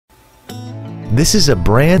This is a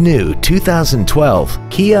brand new 2012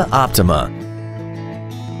 Kia Optima.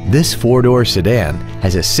 This four-door sedan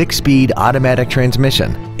has a 6-speed automatic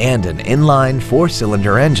transmission and an inline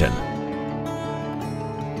 4-cylinder engine.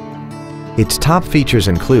 Its top features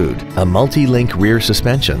include a multi-link rear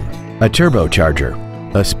suspension, a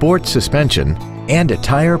turbocharger, a sports suspension, and a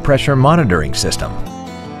tire pressure monitoring system.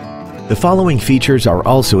 The following features are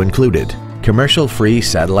also included: commercial-free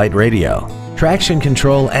satellite radio, traction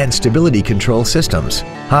control and stability control systems,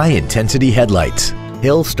 high-intensity headlights,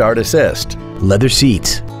 hill start assist, leather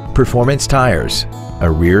seats, performance tires,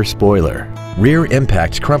 a rear spoiler, rear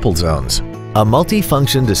impact crumple zones, a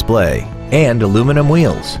multi-function display, and aluminum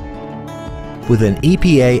wheels. With an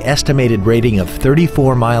EPA estimated rating of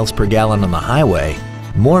 34 miles per gallon on the highway,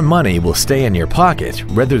 more money will stay in your pocket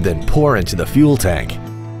rather than pour into the fuel tank.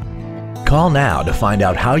 Call now to find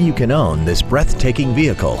out how you can own this breathtaking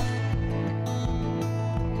vehicle.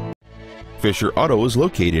 Fisher Auto is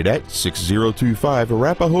located at 6025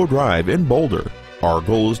 Arapahoe Drive in Boulder. Our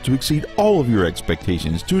goal is to exceed all of your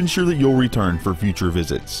expectations to ensure that you'll return for future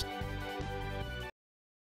visits.